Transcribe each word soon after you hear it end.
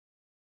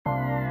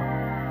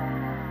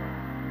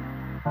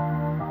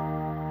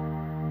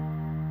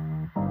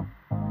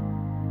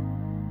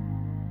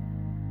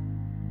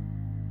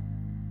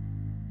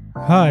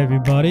Hi,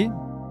 everybody.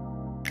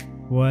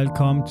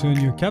 Welcome to a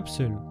new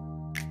capsule.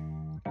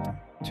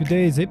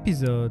 Today's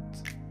episode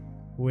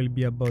will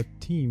be about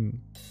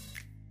team.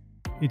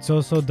 It's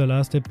also the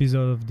last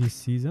episode of this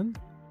season.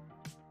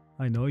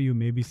 I know you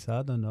may be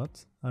sad or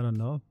not. I don't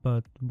know.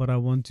 But what I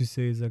want to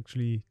say is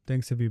actually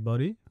thanks,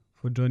 everybody,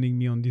 for joining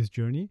me on this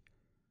journey.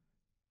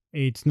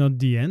 It's not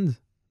the end.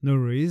 No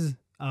worries.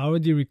 I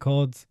already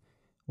recorded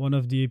one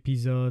of the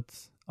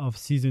episodes of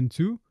season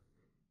 2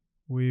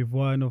 with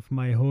one of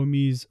my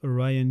homies,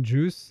 Orion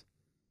Juice.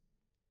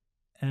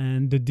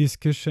 And the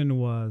discussion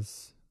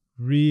was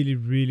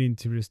really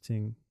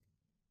interesting.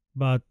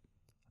 But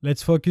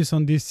let's focus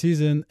on this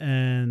season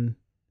and,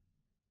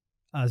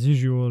 as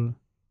usual,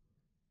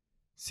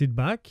 sit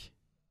back,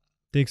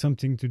 take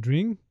something to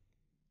drink,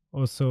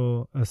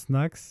 also a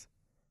snacks,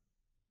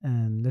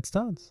 and let's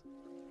start.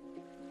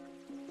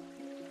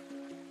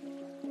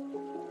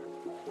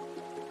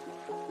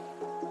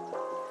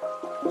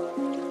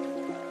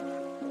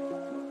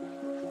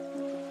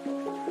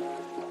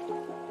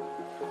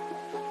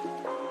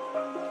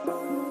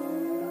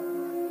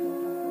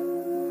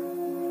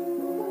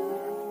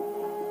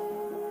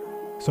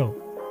 So,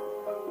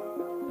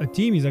 a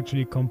team is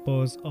actually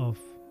composed of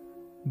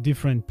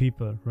different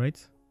people, right?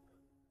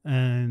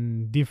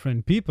 And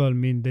different people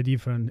mean they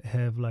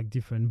have like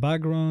different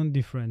background,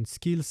 different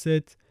skill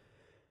set.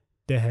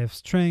 They have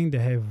strength, they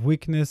have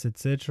weakness,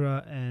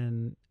 etc.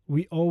 And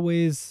we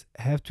always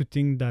have to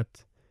think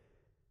that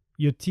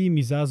your team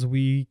is as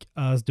weak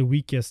as the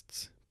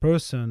weakest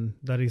person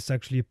that is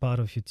actually part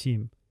of your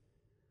team.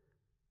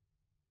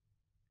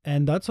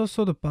 And that's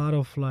also the part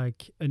of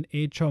like an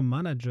HR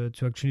manager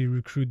to actually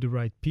recruit the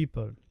right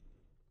people.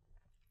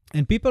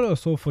 And people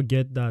also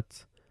forget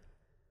that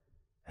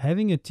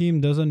having a team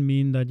doesn't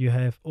mean that you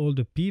have all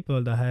the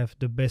people that have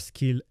the best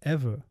skill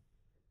ever.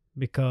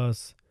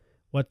 Because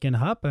what can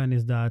happen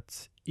is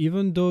that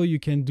even though you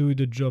can do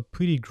the job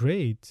pretty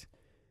great,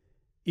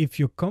 if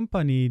your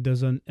company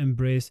doesn't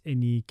embrace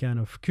any kind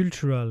of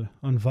cultural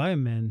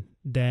environment,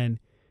 then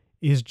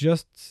it's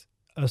just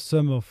a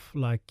sum of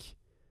like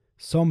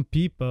some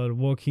people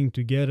working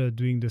together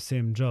doing the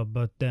same job,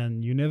 but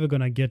then you're never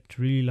gonna get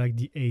really like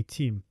the A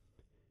team.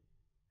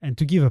 And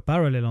to give a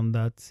parallel on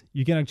that,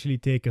 you can actually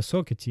take a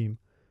soccer team.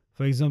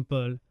 For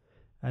example,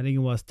 I think it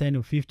was 10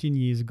 or 15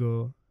 years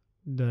ago,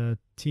 the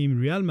team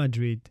Real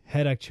Madrid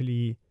had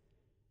actually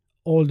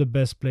all the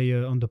best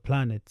players on the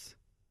planet.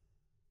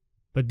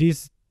 But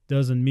this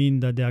doesn't mean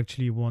that they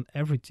actually won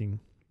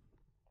everything.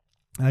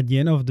 At the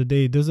end of the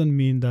day, it doesn't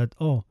mean that,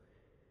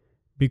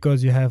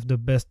 because you have the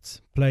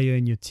best player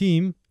in your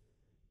team,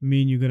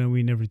 mean you're gonna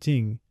win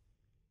everything.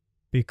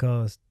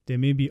 Because they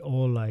may be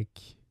all like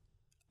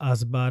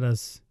as bad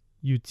as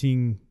you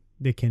think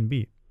they can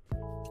be.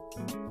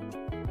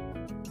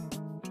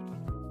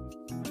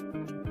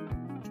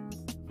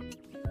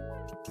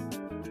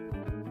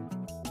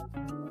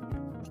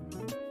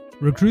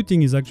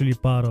 Recruiting is actually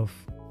part of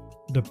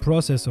the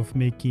process of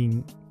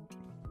making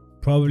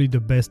probably the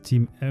best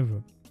team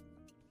ever.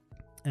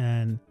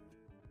 And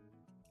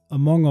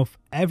among of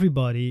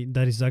everybody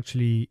that is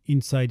actually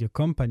inside your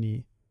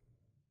company,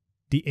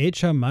 the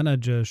HR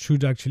manager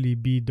should actually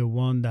be the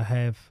one that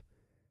have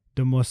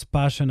the most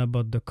passion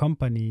about the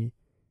company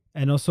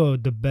and also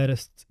the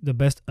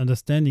best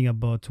understanding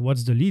about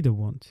what's the leader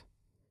want.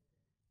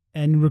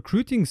 And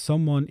recruiting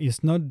someone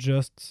is not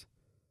just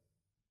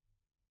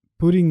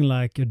putting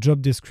like a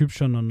job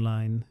description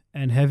online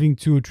and having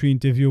 2 or 3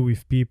 interviews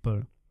with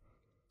people.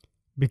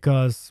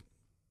 Because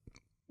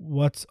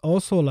what's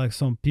also like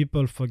some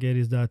people forget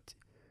is that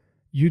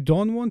you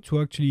don't want to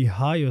actually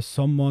hire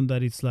someone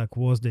that is like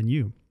worse than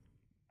you.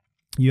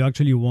 You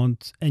actually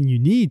want and you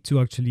need to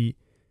actually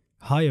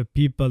hire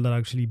people that are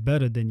actually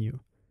better than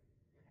you.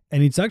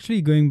 And it's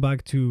actually going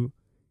back to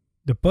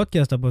the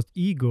podcast about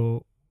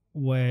ego,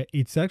 where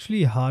it's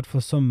actually hard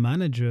for some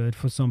manager,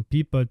 for some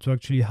people to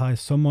actually hire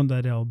someone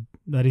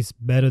that is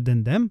better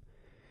than them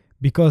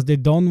because they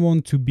don't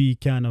want to be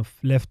kind of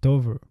left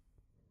over.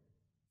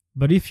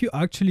 But if you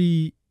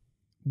actually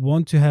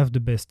want to have the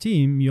best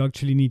team, you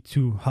actually need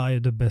to hire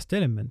the best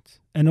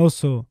element. And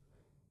also,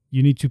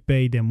 you need to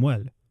pay them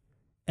well.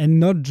 And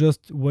not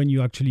just when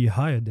you actually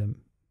hire them.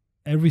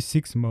 Every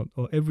 6 months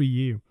or every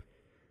year,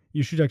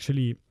 you should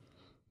actually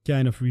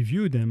kind of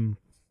review them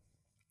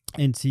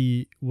and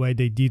see why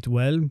they did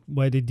well,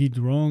 why they did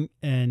wrong.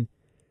 And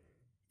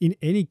in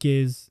any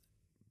case,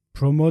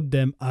 promote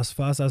them as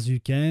fast as you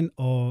can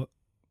or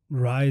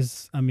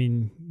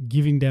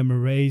giving them a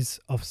raise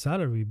of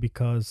salary,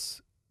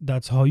 because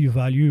that's how you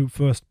value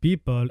first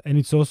people. And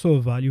it's also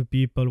value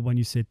people when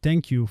you say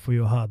thank you for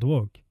your hard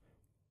work.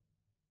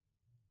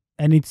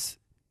 And it's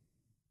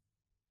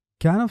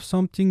kind of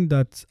something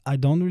that I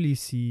don't really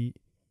see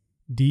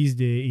these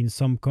days in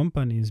some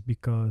companies,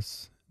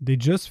 because they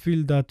just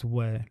feel that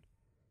way.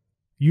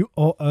 You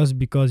owe us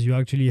because you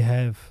actually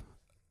have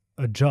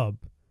a job.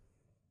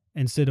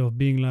 Instead of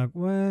being like,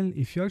 well,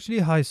 if you actually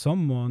hire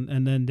someone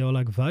and then they're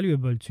like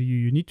valuable to you,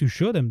 you need to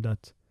show them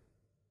that.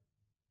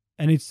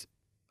 And it's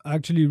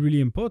actually really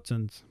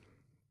important.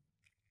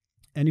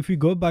 And if we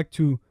go back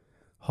to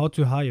how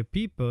to hire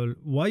people,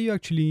 why you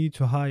actually need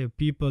to hire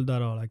people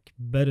that are like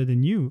better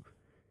than you,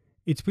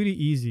 it's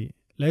pretty easy.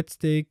 Let's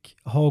take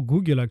how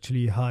Google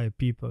actually hire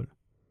people.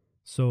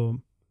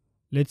 So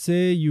let's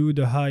say you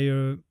the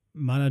hire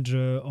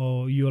manager,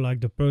 or you're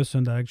like the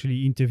person that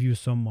actually interviews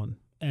someone.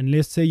 And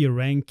let's say your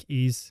rank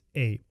is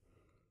A.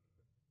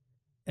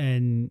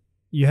 And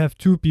you have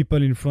two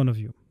people in front of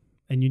you.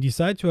 And you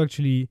decide to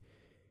actually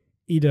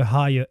either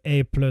hire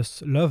A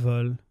plus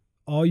level,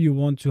 or you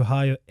want to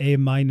hire A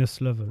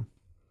minus level.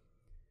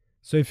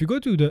 So if you go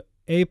to the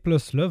A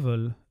plus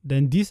level,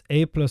 then this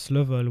A plus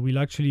level will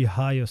actually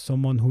hire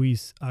someone who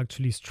is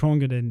actually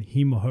stronger than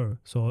him or her.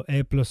 So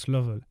A plus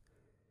level.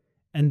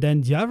 And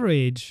then the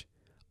average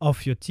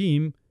of your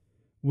team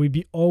will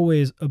be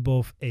always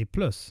above A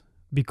plus,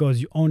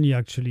 because you only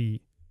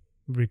actually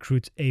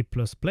recruit A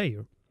plus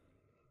player.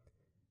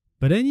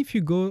 But then if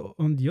you go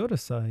on the other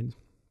side,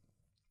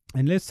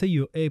 and let's say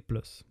you're A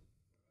plus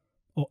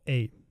or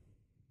A,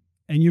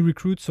 and you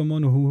recruit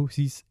someone who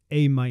is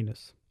A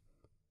minus,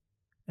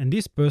 and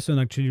this person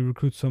actually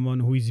recruits someone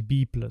who is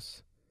B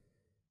plus,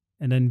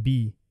 and then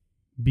B,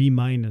 B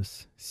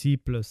minus, C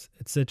plus,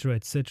 etc.,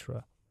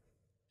 etc.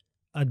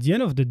 At the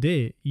end of the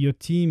day, your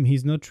team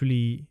is not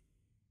really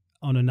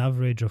on an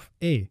average of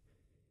A,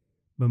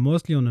 but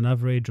mostly on an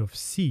average of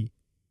C.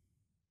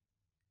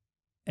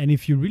 And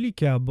if you really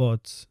care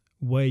about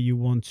where you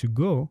want to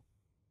go,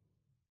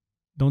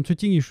 don't you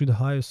think you should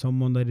hire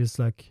someone that is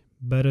like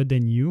better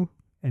than you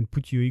and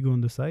put your ego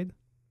on the side?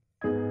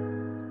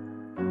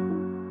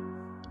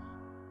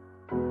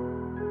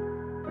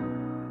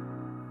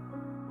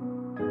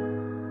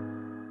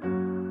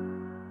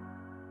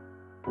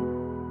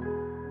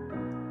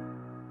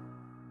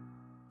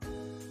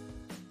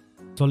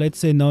 So let's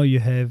say now you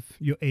have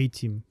your A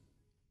team.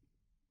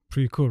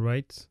 Pretty cool,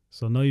 right?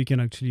 So now you can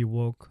actually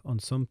work on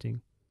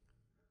something.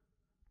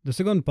 The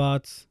second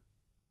part,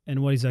 and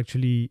what is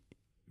actually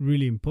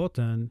really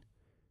important,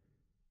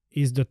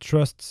 is the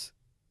trust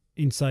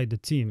inside the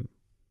team.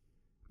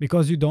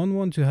 Because you don't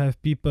want to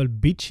have people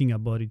bitching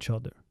about each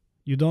other.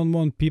 You don't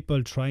want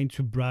people trying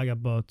to brag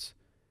about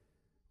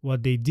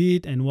what they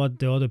did and what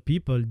the other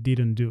people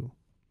didn't do.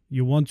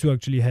 You want to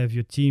actually have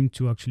your team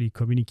to actually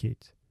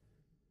communicate.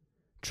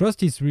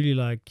 Trust is really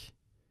like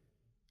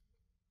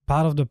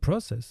part of the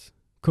process.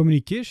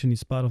 Communication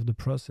is part of the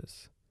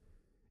process.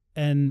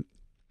 And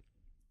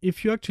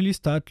if you actually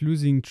start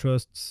losing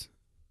trust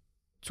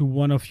to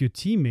one of your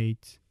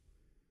teammates,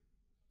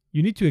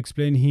 you need to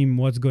explain him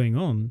what's going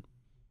on.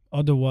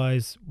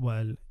 Otherwise,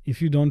 well, if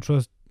you don't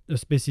trust a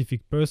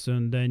specific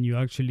person, then you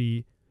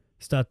actually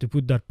start to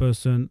put that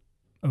person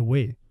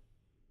away.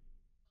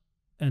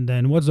 And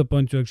then what's the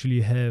point to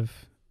actually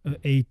have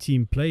A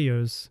team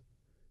players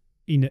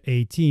in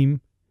A team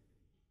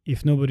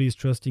if nobody is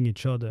trusting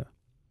each other?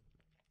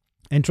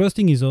 And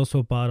trusting is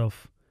also part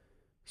of,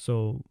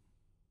 so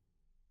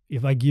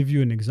if I give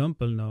you an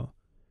example now,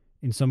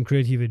 in some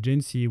creative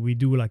agency, we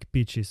do like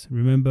pitches.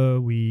 Remember,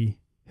 we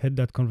had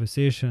that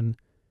conversation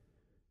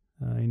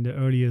in the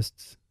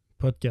earliest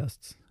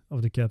podcasts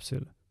of the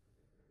capsule.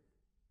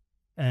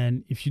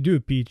 And if you do a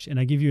pitch, and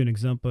I give you an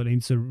example, and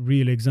it's a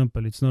real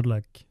example, it's not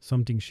like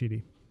something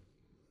shitty.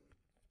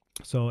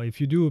 So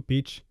if you do a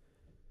pitch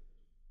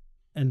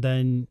and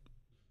then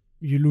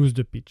you lose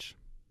the pitch,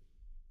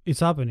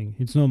 it's happening,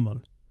 it's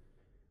normal.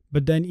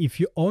 But then if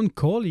your own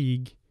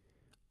colleague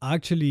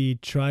actually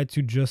try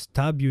to just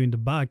stab you in the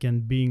back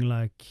and being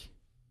like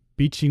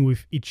bitching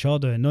with each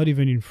other and not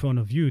even in front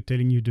of you,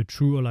 telling you the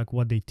truth or like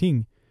what they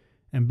think,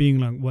 and being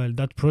like, well,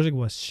 that project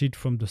was shit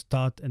from the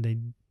start and they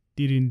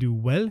didn't do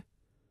well,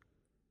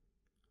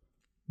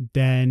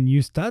 then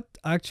you start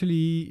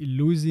actually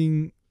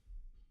losing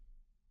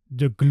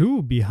the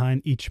glue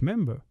behind each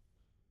member.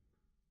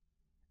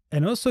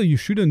 And also you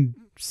shouldn't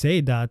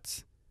say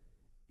that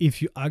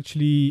if you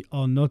actually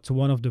are not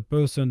one of the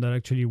person that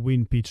actually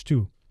win pitch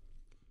 2.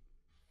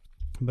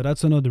 But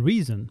that's another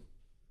reason.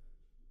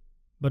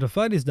 But the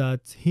fact is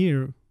that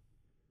here,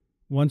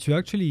 once you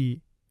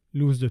actually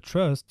lose the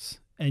trust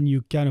and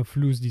you kind of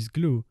lose this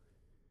glue,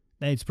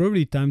 then it's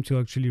probably time to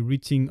actually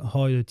rethink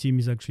how the team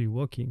is actually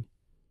working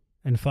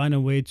and find a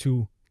way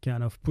to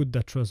kind of put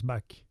that trust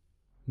back.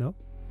 No?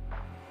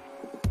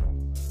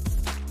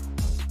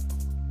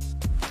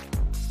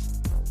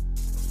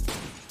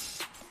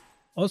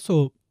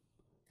 Also,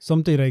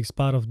 something that is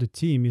part of the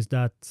team is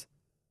that,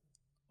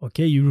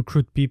 okay, you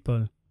recruit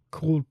people,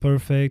 cool,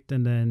 perfect,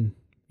 and then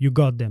you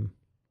got them.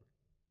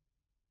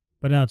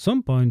 But at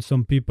some point,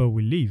 some people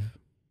will leave.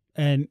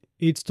 And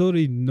it's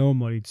totally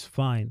normal, it's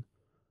fine.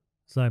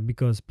 It's like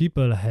because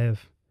people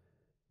have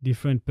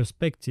different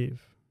perspective,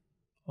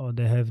 or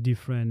they have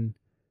different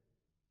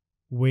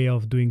way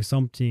of doing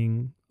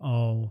something,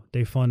 or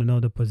they found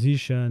another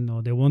position,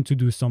 or they want to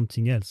do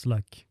something else,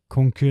 like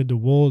conquer the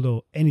world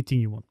or anything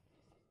you want.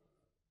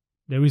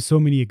 There is so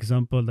many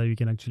examples that you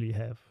can actually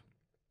have.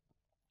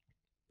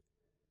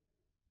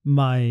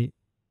 My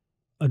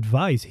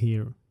advice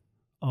here,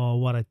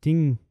 or what I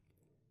think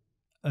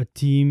a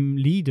team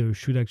leader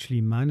should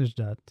actually manage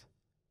that,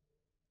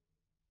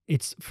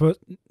 it's first,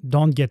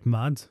 don't get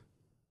mad,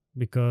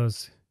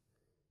 because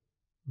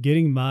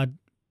getting mad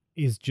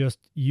is just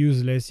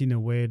useless in a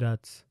way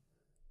that,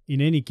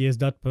 in any case,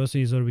 that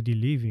person is already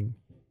leaving.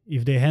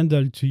 If they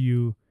handle to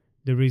you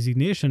the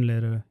resignation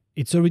letter,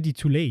 it's already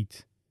too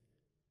late.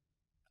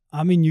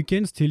 I mean, you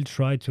can still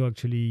try to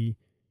actually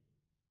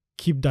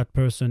keep that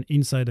person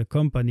inside the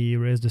company,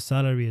 raise the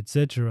salary,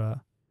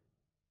 etc.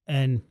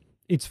 And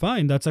it's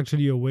fine. That's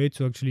actually a way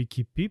to actually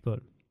keep people.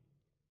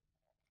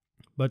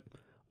 But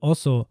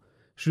also,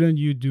 shouldn't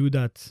you do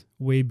that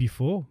way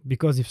before?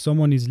 Because if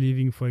someone is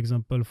leaving, for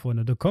example, for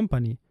another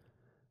company,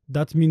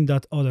 that means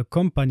that other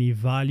company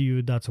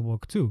value that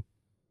work too.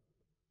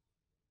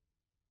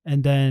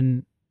 And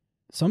then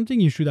something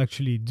you should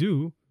actually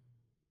do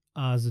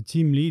as a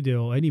team leader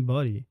or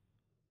anybody,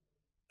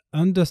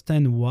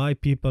 understand why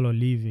people are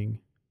leaving.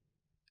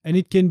 And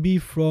it can be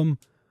from,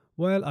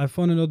 well, I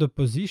found another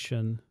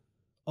position,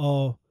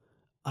 or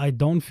I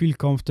don't feel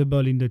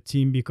comfortable in the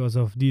team because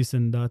of this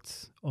and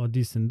that, or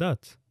this and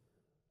that.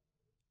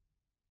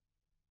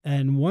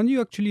 And when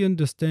you actually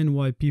understand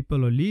why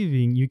people are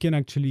leaving, you can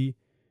actually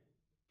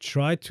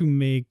try to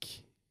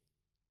make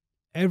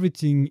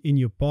everything in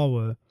your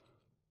power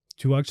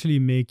to actually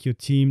make your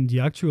team,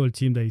 the actual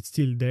team that is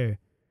still there,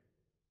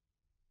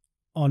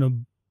 on a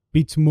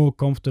bit more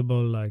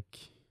comfortable,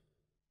 like,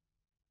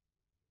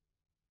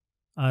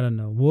 I don't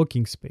know,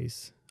 working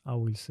space, I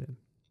will say.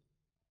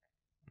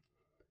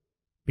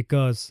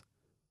 Because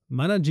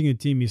managing a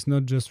team is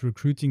not just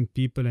recruiting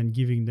people and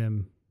giving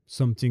them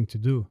something to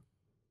do.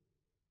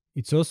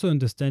 It's also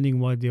understanding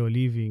why they are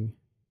leaving.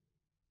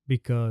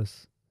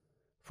 Because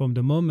from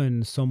the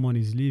moment someone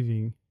is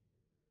leaving,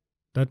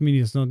 that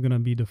means it's not going to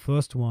be the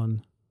first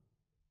one,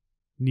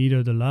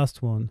 neither the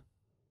last one.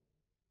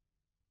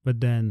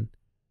 But then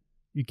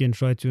you can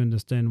try to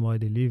understand why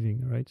they're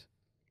leaving, right?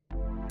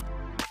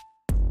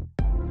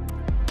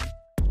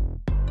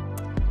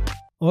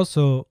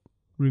 Also,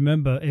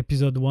 remember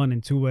episode 1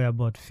 and 2 were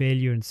about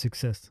failure and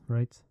success,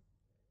 right?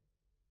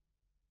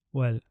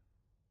 Well,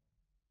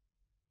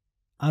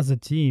 as a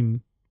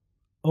team,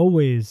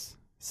 always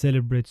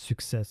celebrate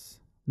success,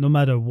 no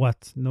matter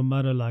what, no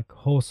matter like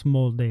how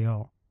small they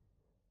are.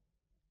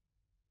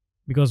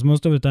 Because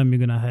most of the time you're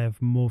going to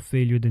have more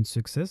failure than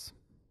success.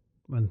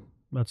 And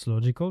that's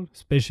logical,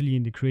 especially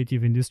in the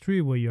creative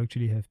industry where you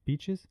actually have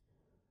pitches.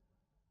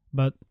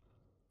 But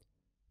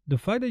the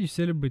fact that you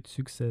celebrate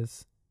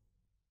success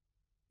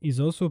is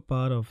also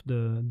part of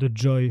the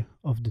joy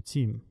of the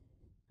team.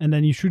 And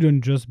then you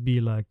shouldn't just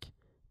be like,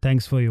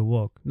 thanks for your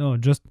work. No,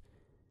 just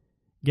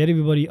get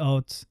everybody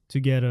out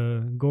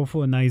together, go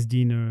for a nice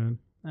dinner,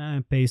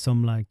 pay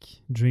some like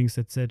drinks,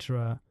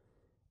 etc.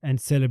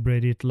 and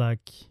celebrate it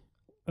like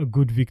a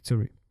good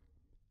victory.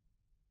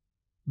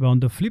 But on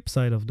the flip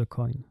side of the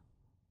coin,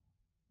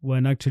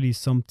 when actually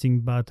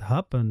something bad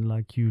happens,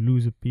 like you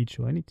lose a pitch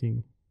or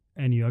anything,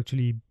 and you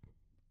actually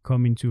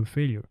come into a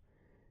failure,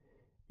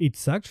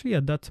 it's actually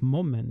at that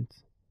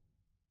moment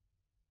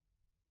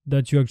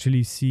that you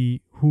actually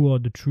see who are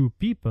the true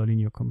people in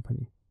your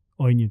company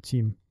or in your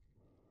team.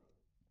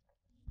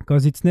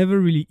 Because it's never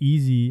really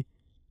easy.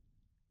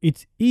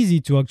 It's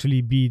easy to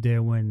actually be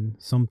there when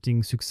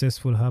something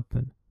successful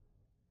happens.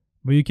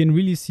 But you can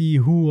really see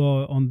who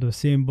are on the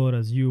same boat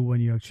as you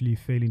when you actually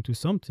fail into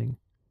something.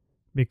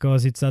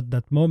 Because it's at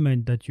that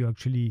moment that you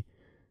actually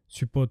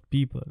support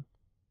people,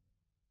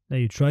 that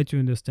you try to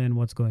understand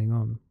what's going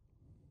on,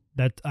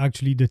 that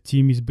actually the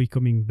team is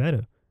becoming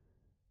better.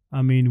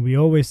 I mean, we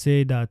always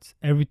say that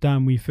every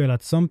time we fail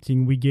at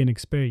something, we gain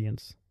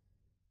experience.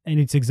 And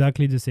it's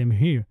exactly the same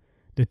here.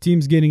 The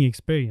team's getting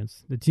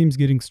experience. The team's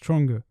getting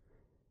stronger.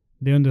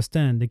 They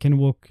understand. They can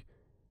work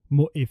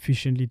more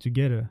efficiently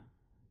together.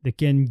 They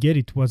can get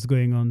it what's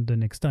going on the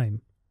next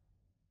time.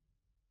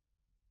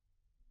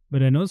 But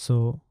then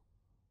also,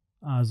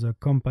 as a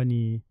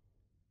company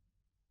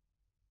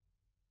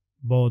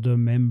board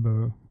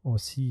member or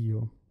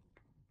CEO,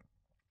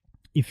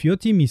 if your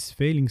team is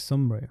failing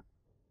somewhere,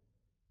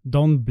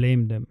 don't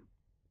blame them.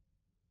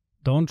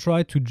 Don't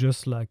try to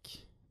just like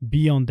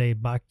be on their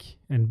back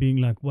and being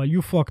like, well,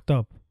 you fucked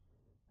up.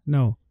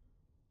 No.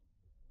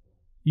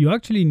 You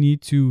actually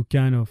need to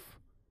kind of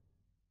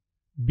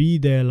be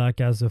there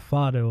like as a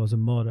father or as a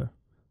mother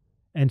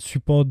and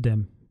support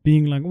them,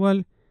 being like,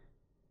 well,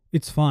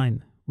 it's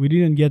fine. We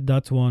didn't get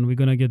that one. We're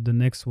going to get the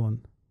next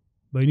one.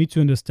 But you need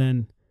to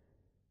understand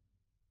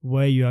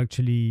where you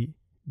actually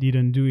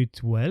didn't do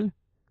it well.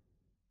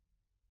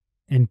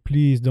 And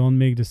please don't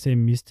make the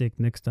same mistake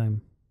next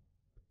time.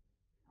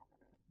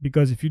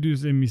 Because if you do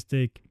the same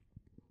mistake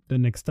the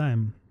next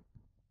time,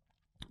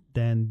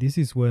 then this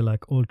is where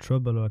like all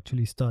trouble are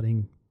actually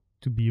starting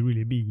to be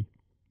really big.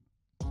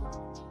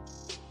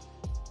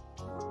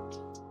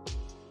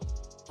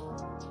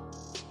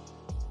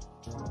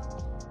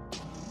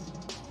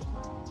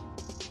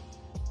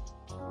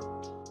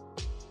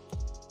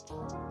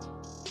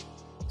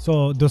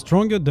 So the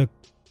stronger the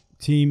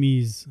team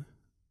is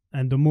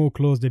and the more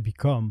close they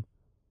become,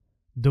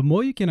 the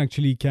more you can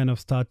actually kind of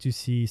start to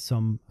see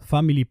some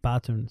family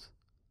patterns.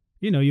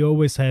 You know, you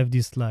always have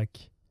this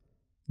like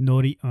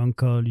naughty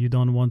uncle you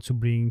don't want to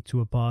bring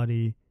to a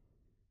party.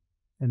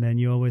 And then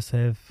you always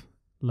have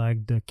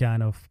like the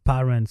kind of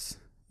parents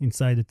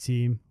inside the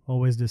team,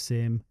 always the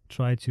same,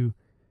 try to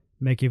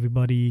make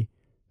everybody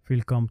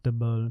feel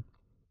comfortable.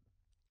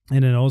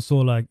 And then also,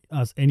 like,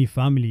 as any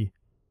family,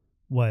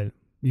 well,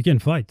 you can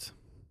fight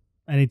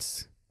and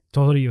it's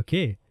totally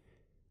okay.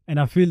 And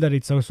I feel that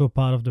it's also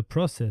part of the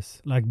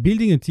process. Like,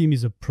 building a team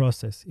is a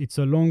process, it's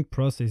a long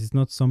process, it's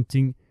not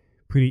something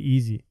pretty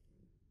easy.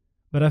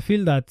 But I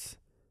feel that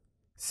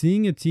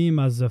seeing a team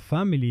as a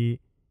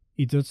family,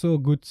 it's also a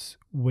good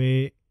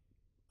way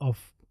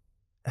of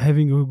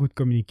having a good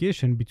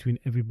communication between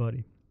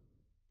everybody.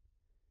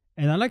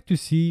 And I like to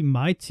see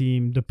my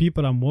team, the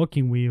people I'm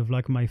working with,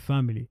 like my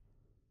family.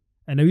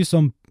 And there is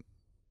some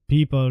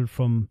people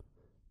from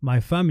my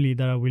family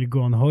that I will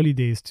go on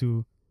holidays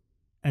to,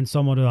 and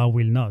some other I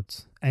will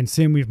not. And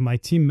same with my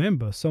team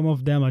members. Some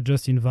of them I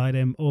just invite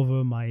them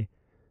over my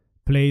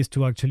place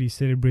to actually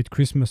celebrate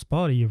Christmas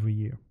party every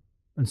year.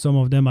 And some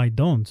of them I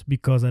don't,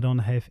 because I don't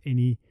have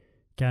any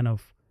kind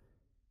of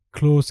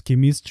close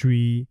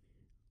chemistry,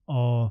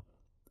 or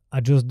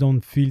I just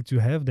don't feel to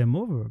have them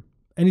over.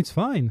 And it's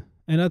fine.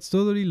 And that's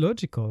totally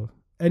logical.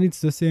 And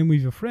it's the same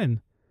with your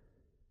friend.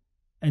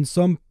 And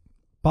some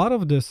part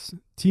of this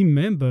team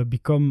member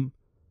become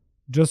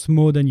just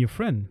more than your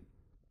friend.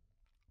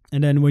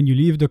 And then when you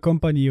leave the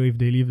company, or if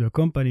they leave the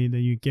company,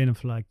 then you kind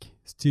of like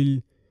still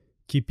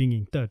keeping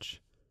in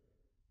touch.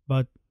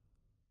 But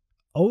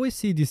always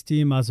see this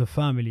team as a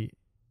family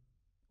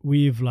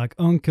with like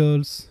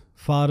uncles,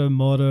 father,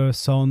 mother,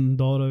 son,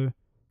 daughter,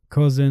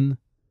 cousin,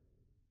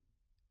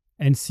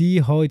 and see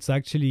how it's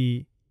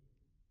actually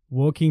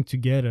working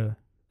together,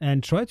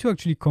 and try to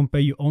actually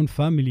compare your own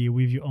family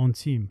with your own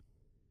team.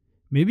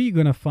 Maybe you're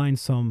gonna find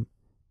some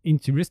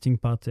interesting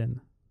pattern.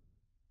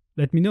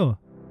 Let me know.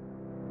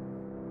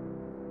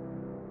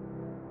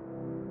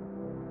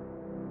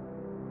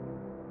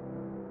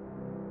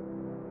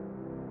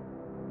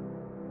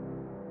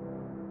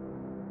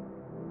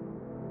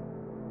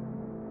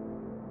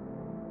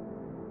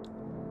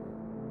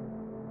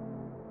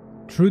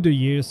 Through the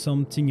years,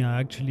 something I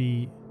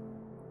actually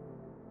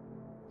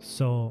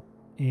saw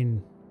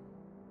in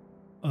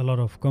a lot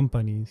of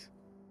companies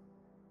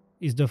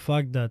is the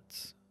fact that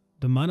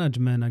the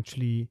management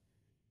actually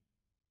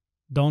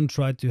don't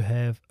try to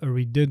have a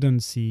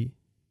redundancy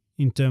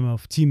in terms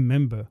of team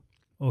member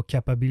or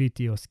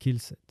capability or skill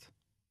set.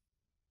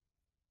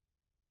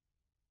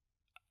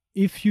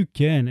 If you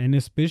can, and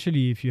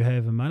especially if you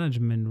have a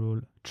management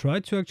role, try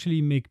to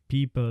actually make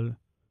people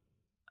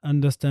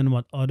understand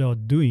what others are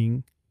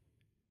doing,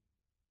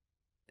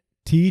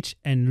 teach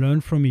and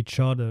learn from each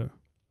other.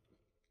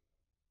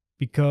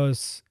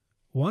 Because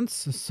once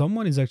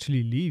someone is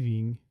actually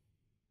leaving,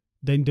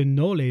 then the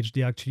knowledge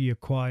they actually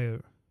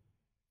acquire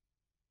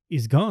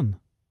is gone.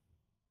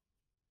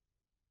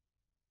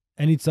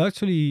 And it's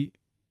actually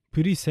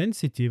pretty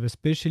sensitive,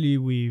 especially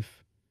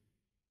with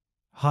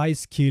high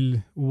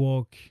skill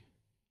work,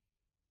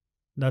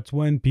 that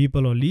when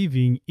people are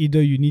leaving,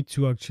 either you need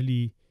to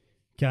actually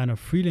kind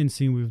of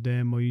freelancing with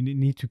them, or you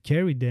need to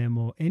carry them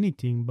or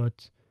anything,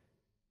 but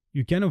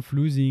you're kind of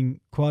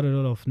losing quite a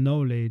lot of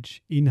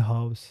knowledge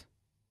in-house.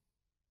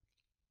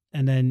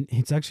 And then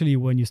it's actually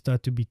when you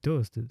start to be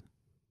toasted.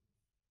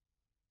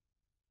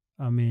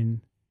 I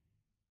mean,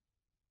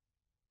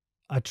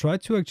 I try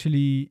to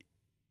actually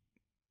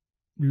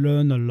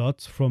learn a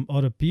lot from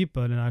other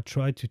people, and I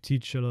try to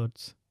teach a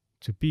lot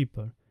to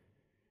people,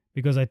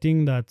 because I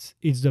think that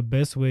it's the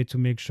best way to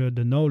make sure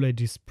the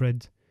knowledge is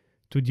spread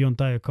to the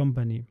entire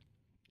company.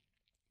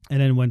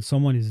 And then when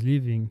someone is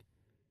leaving,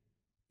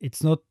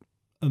 it's not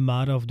a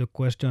matter of the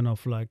question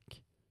of like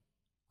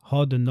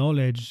how the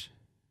knowledge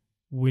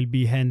will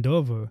be handed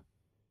over,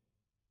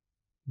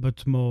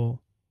 but more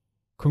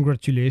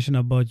congratulations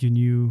about your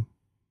new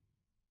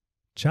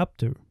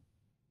chapter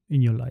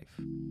in your life.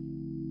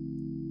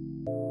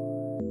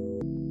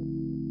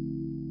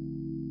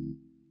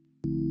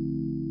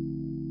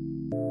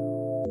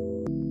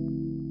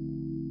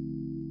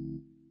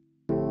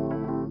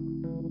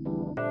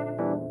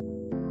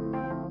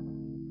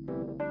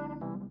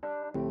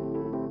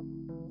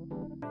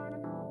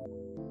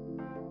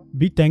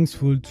 Be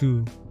thankful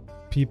to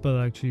people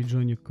actually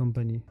join your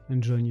company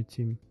and join your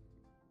team.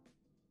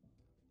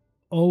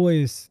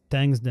 Always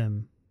thanks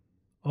them.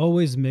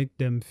 Always make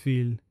them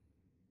feel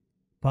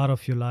part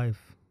of your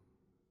life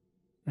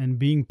and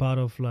being part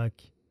of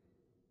like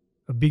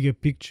a bigger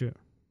picture.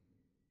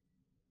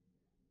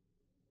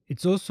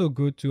 It's also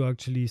good to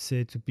actually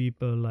say to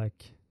people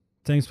like,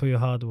 thanks for your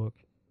hard work.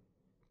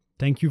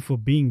 Thank you for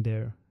being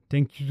there.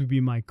 Thank you to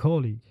be my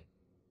colleague.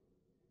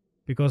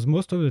 Because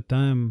most of the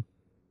time,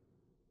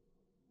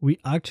 we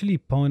actually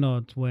point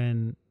out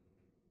when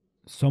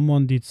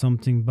someone did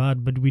something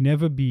bad, but we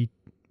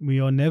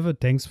are never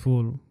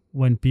thankful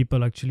when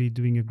people actually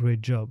doing a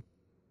great job.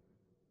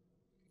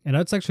 And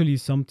that's actually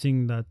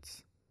something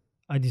that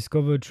I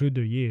discovered through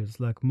the years.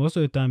 Like, most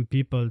of the time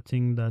people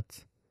think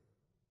that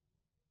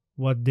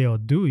what they are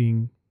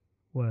doing,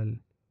 well,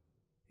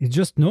 it's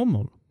just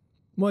normal.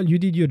 well, you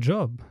did your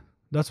job.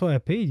 That's why I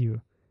paid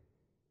you.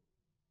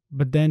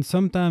 But then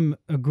sometime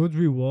a good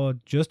reward,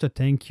 just a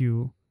thank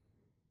you,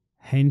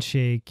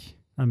 handshake.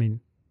 I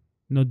mean,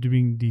 not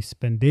during this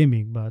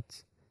pandemic,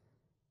 but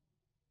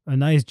a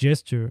nice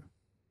gesture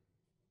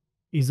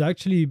is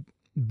actually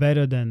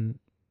better than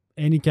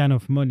any kind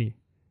of money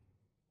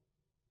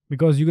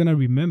because you're gonna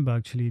remember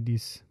actually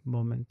this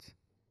moment.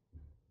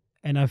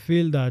 And I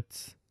feel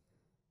that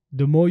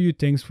the more you're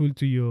thankful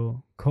to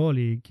your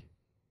colleague,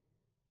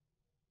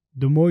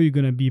 the more you're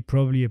gonna be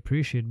probably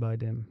appreciated by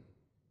them.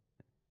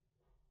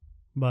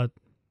 But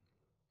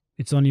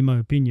it's only my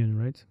opinion,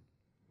 right?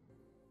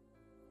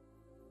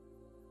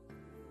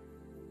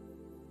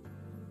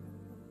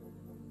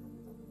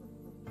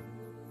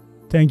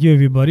 Thank you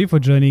everybody for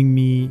joining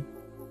me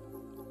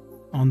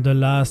on the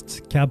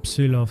last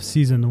capsule of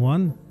season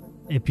 1,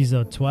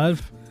 episode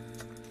 12.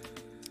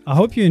 I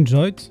hope you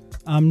enjoyed.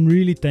 I'm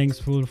really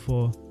thankful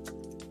for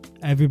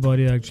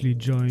everybody that actually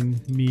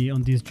joined me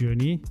on this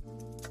journey.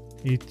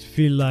 It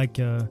feels like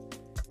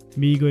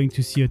me going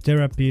to see a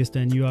therapist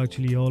and you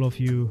actually, all of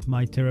you,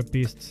 my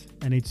therapists,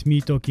 and it's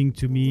me talking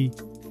to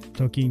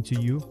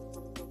you.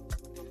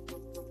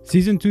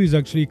 Season 2 is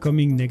actually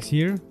coming next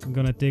year. I'm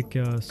gonna take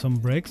some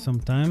break, some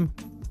time.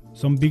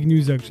 Some big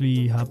news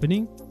actually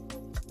happening.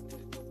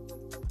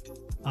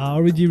 I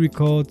already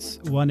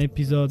recorded one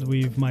episode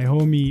with my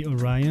homie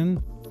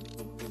Orion,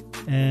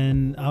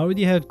 and I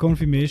already had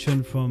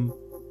confirmation from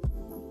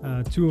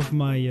two of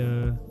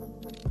my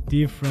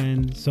dear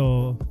friends,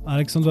 so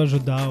Alexandra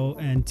Jodao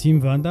and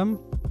Tim Vandam,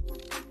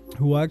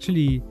 who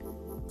actually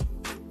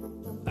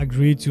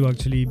agreed to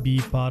actually be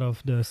part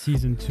of the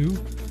season 2.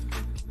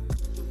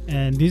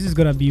 And this is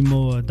gonna be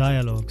more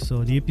dialogue,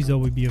 so the episode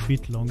will be a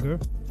bit longer.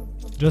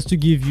 Just to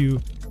give you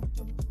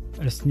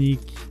a sneak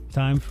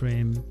time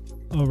frame,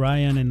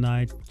 Orion and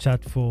I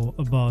chat for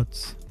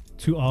about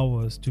 2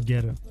 hours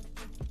together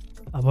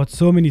about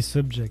so many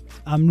subjects.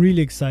 I'm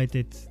really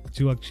excited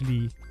to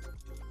actually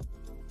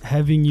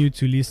having you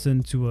to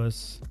listen to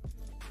us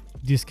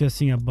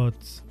discussing about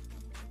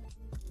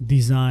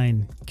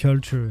design,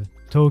 culture,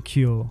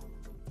 Tokyo.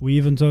 We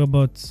even talk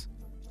about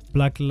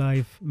Black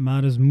Lives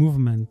Matters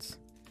movement,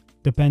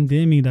 the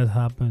pandemic that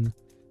happened,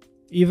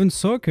 even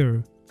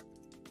soccer,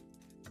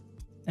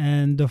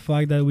 and the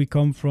fact that we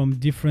come from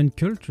different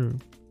culture.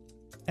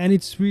 And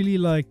it's really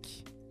like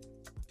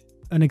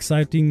an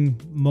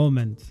exciting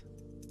moment.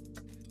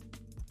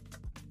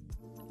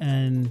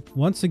 And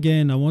once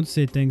again, I want to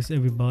say thanks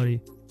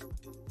everybody.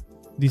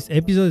 This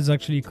episode is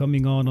actually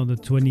coming on the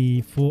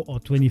 24th or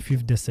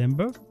 25th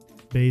December,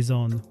 based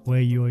on where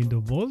you are in the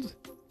world.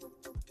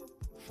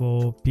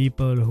 For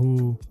people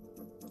who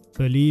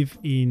believe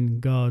in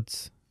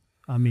God's,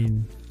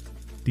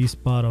 this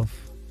part of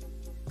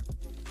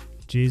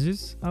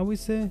Jesus, I would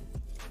say,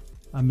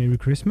 a Merry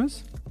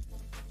Christmas.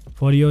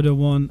 For the other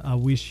one, I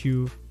wish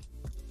you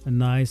a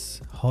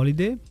nice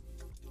holiday.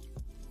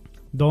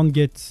 Don't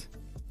get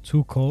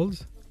too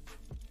cold.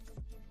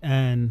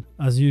 And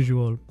as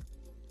usual,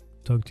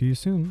 talk to you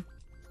soon.